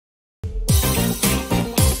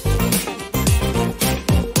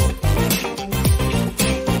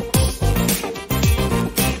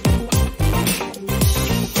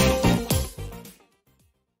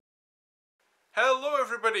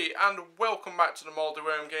everybody, and welcome back to the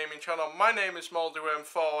MoldyWorm gaming channel. My name is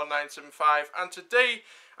MoldyWorm41975, and today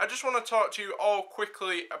I just want to talk to you all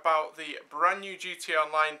quickly about the brand new GTA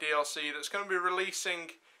Online DLC that's going to be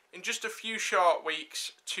releasing in just a few short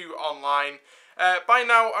weeks to online. By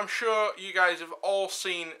now, I'm sure you guys have all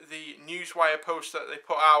seen the Newswire post that they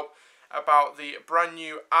put out about the brand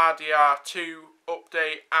new RDR2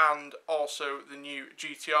 update and also the new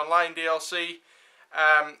GTA Online DLC.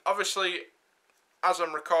 Obviously, as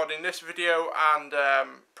I'm recording this video and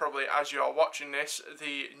probably as you are watching this,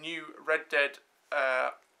 the new Red Dead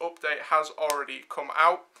update has already come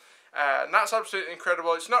out. And that's absolutely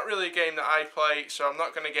incredible. It's not really a game that I play, so I'm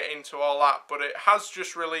not going to get into all that, but it has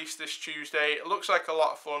just released this Tuesday. It looks like a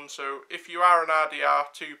lot of fun, so if you are an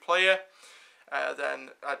RDR2 player, then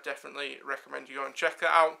I'd definitely recommend you go and check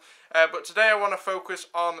that out. But today I want to focus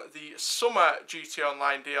on the summer GTA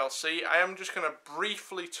Online DLC. I am just going to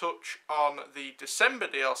briefly touch on the December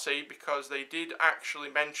DLC because they did actually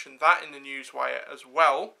mention that in the Newswire as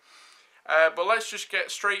well. But let's just get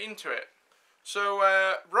straight into it. So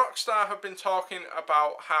Rockstar have been talking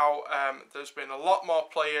about how there's been a lot more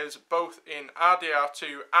players both in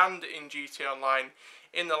RDR2 and in GTA Online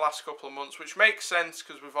in the last couple of months, which makes sense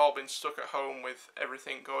because we've all been stuck at home with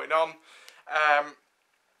everything going on.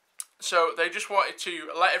 So they just wanted to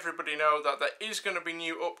let everybody know that there is going to be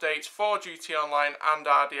new updates for GTA Online and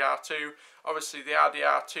RDR2. Obviously the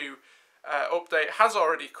RDR2 update has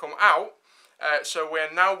already come out, so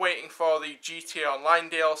we're now waiting for the GTA Online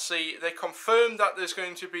DLC. They confirmed that there's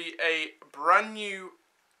going to be a brand new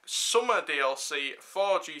summer DLC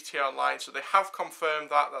for GTA Online, so they have confirmed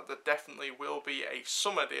that there definitely will be a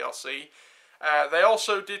summer DLC. They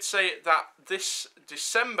also did say that this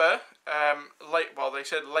December, they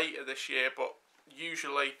said later this year, but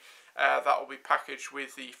usually that will be packaged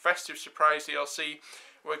with the Festive Surprise DLC.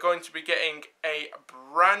 We're going to be getting a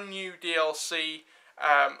brand new DLC,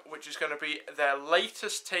 which is going to be their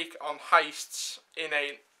latest take on heists in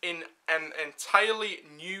an entirely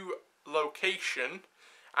new location.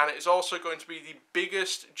 And it is also going to be the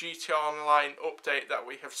biggest GTA Online update that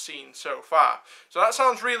we have seen so far. So that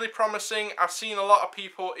sounds really promising. I've seen a lot of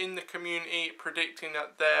people in the community predicting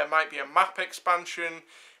that there might be a map expansion,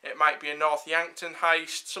 it might be a North Yankton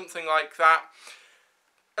heist, something like that.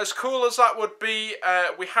 As cool as that would be,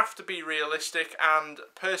 we have to be realistic, and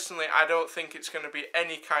personally I don't think it's going to be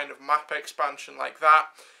any kind of map expansion like that.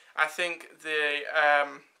 I think the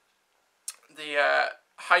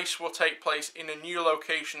heist will take place in a new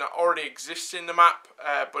location that already exists in the map,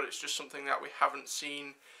 but it's just something that we haven't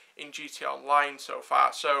seen in GTA Online so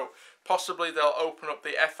far. So possibly they'll open up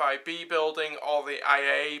the FIB building or the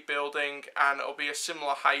IAA building, and it'll be a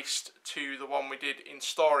similar heist to the one we did in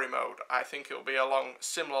story mode. I think it'll be along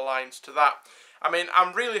similar lines to that. I mean,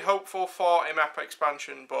 I'm really hopeful for a map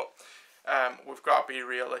expansion, but we've got to be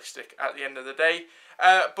realistic at the end of the day.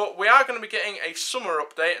 But we are going to be getting a summer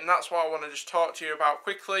update, and that's what I want to just talk to you about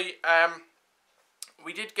quickly.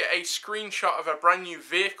 We did get a screenshot of a brand new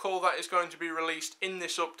vehicle that is going to be released in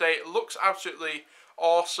this update. It looks absolutely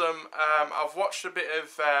awesome. I've watched a bit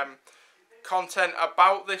of content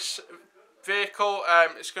about this vehicle.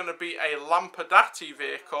 It's going to be a Lampadati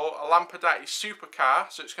vehicle, a Lampadati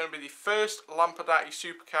supercar. So it's going to be the first Lampadati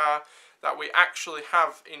supercar that we actually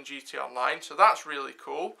have in GTA Online. So that's really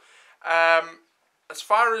cool. As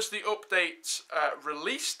far as the update's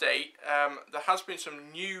release date, there has been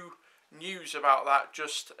some new news about that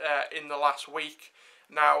just in the last week.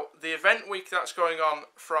 Now, the event week that's going on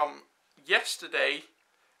from yesterday,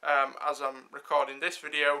 as I'm recording this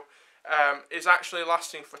video, is actually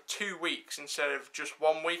lasting for 2 weeks instead of just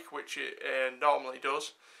 1 week, which it normally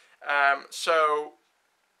does. So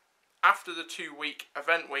after the 2-week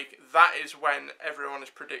event week, that is when everyone is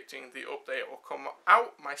predicting the update will come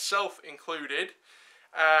out, myself included.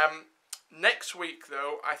 Next week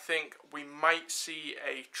though, I think we might see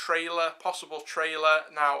a trailer, possible trailer.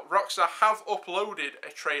 Now, Rockstar have uploaded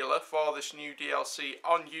a trailer for this new DLC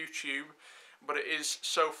on YouTube, but it is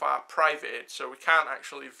so far privated, so we can't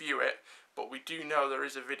actually view it, but we do know there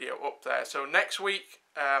is a video up there. So next week,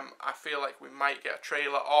 I feel like we might get a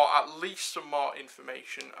trailer or at least some more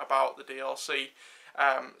information about the DLC.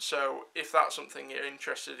 So if that's something you're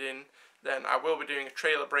interested in, then I will be doing a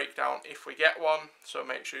trailer breakdown if we get one, so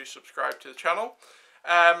make sure you subscribe to the channel.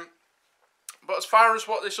 But as far as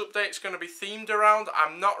what this update is going to be themed around,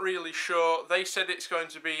 I'm not really sure. They said it's going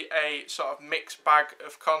to be a sort of mixed bag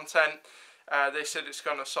of content. They said it's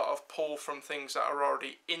going to sort of pull from things that are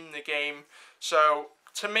already in the game. So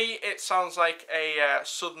to me, it sounds like a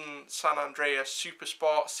Southern San Andreas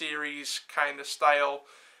Supersport series kind of style.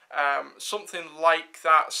 something like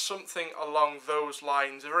that, something along those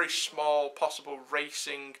lines, a very small possible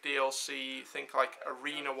racing DLC, think like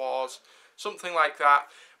Arena Wars, something like that,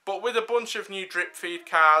 but with a bunch of new drip feed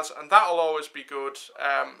cars, and that'll always be good.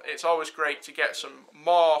 It's always great to get some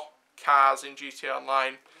more cars in GTA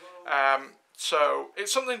Online. So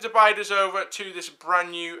it's something to bide us over to this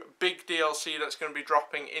brand new big DLC that's going to be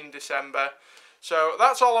dropping in December. So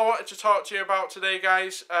that's all I wanted to talk to you about today,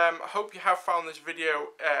 guys. I hope you have found this video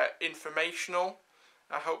informational.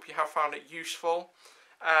 I hope you have found it useful.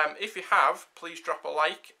 If you have, please drop a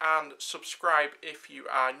like and subscribe if you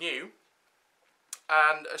are new.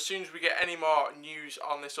 And as soon as we get any more news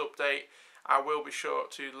on this update, I will be sure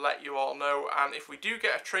to let you all know. And if we do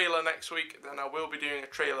get a trailer next week, then I will be doing a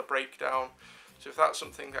trailer breakdown. So if that's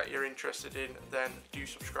something that you're interested in, then do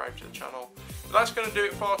subscribe to the channel. But that's going to do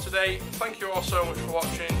it for today. Thank you all so much for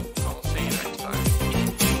watching.